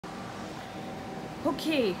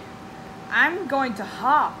Okay, I'm going to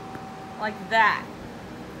hop like that.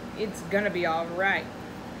 It's gonna be alright.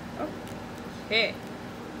 Okay.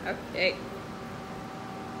 Okay.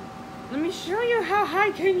 Let me show you how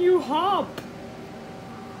high can you hop.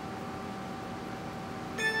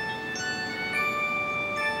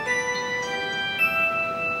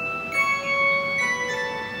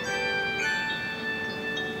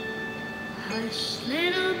 Hush,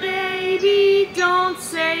 little baby, don't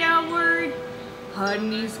say a word.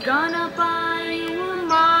 Honey's gonna buy you a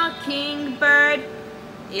mockingbird.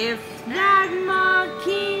 If that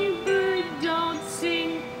mockingbird don't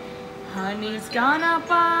sing, Honey's gonna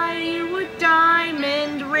buy you a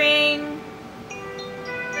diamond ring.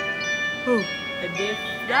 Oh, and if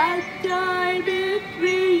that diamond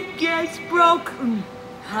ring gets broke,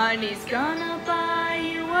 Honey's gonna buy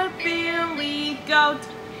you a billy goat.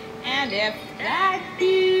 And if that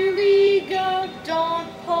billy goat don't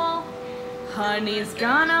pull, Honey's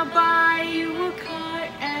gonna buy you a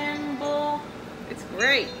cart and bull. It's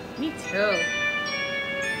great. Me too.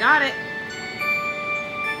 Got it.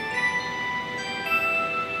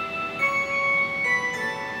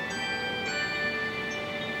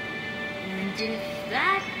 And if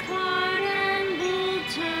that cart and bull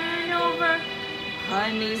turn over,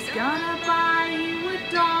 Honey's gonna buy you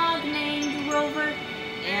a dog named Rover.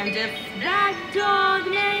 And if that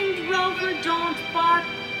dog named Rover don't bark,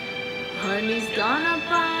 Honey's gonna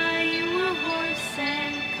buy you a horse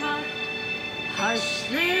and cart. Hush,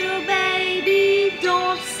 little baby,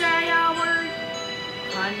 don't say a word.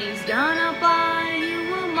 Honey's gonna buy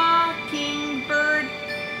you a mockingbird.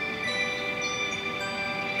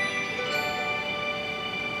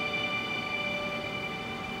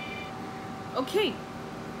 Okay,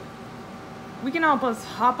 we can almost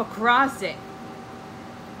hop across it.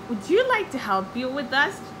 Would you like to help you with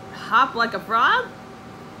us? Hop like a frog?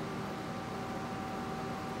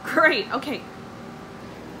 Great, okay.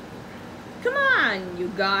 Come on,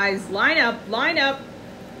 you guys, line up, line up.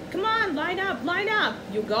 Come on, line up,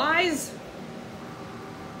 you guys.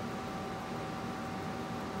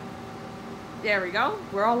 There we go,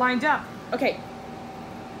 we're all lined up. Okay,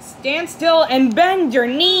 stand still and bend your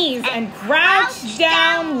knees and crouch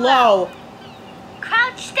down low.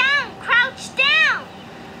 Crouch down, crouch down.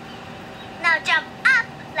 Now jump up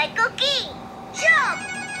like Coqui. Jump.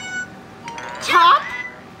 Hop,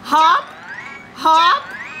 hop, hop,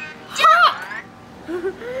 hop.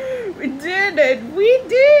 We did it, we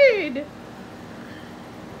did.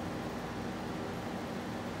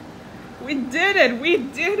 We did it, we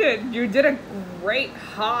did it. You did a great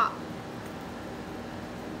hop.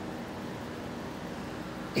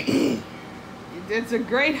 You did a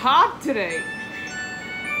great hop today.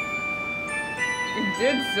 You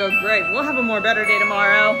did so great. We'll have a more better day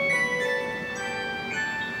tomorrow.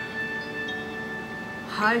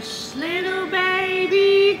 Hush, little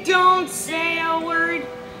baby, don't say a word.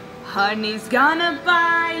 Honey's gonna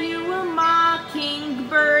buy you a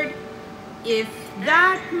mockingbird. If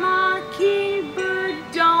that mockingbird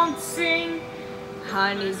don't sing,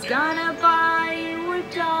 Honey's gonna buy you a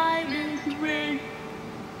diamond ring.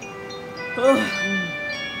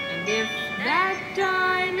 And if that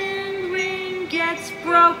diamond ring gets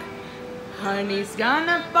broke, Honey's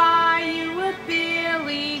gonna buy you a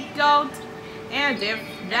billy goat. And if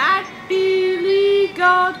that billy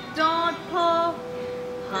goat don't pull,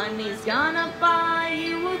 Honey's gonna buy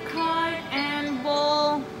you a cart and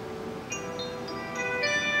bull.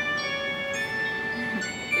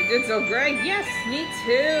 You did so great. Yes, me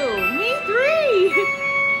too. Me three.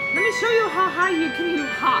 Let me show you how high you can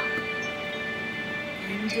hop.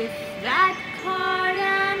 And if that cart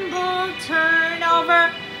and bull turn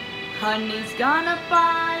over, Honey's gonna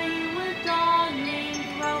buy you a dog named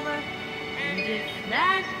Rover. And if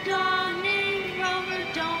that dog named Rover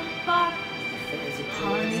don't bark,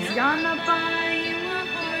 Honey's gonna buy you a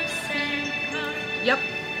horse and cart. Yep.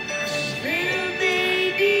 Little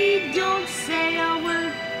baby, don't say a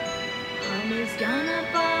word. Honey's gonna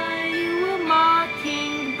buy you a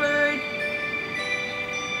mockingbird.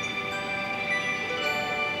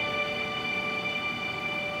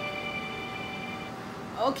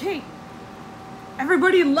 Okay,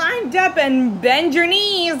 everybody lined up and bend your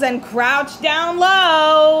knees and crouch down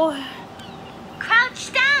low.